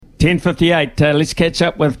10:58. Let's catch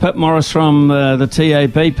up with Pip Morris from the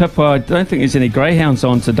TAB. Pip, I don't think there's any greyhounds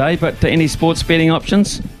on today, but any sports betting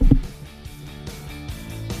options?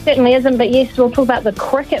 Certainly isn't, but yes, we'll talk about the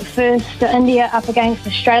cricket first. India up against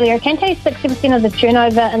Australia. I can tell you 60% of the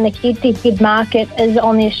turnover in the head-to-head market is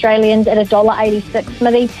on the Australians at $1.86.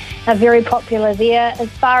 Smithy, very popular there. As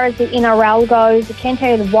far as the NRL goes, I can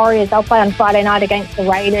tell you the Warriors, they'll play on Friday night against the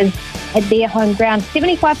Raiders at their home ground.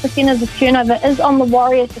 75% of the turnover is on the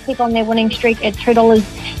Warriors to keep on their winning streak at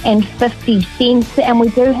 $2.50. And we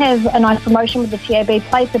do have a nice promotion with the TAB.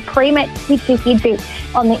 Place a pre-match head-to-head bet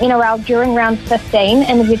on the NRL during round 15.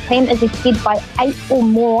 And if your team is ahead by 8 or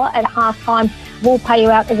more at half-time, we'll pay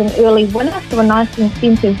you out as an early winner. So a nice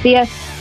incentive there.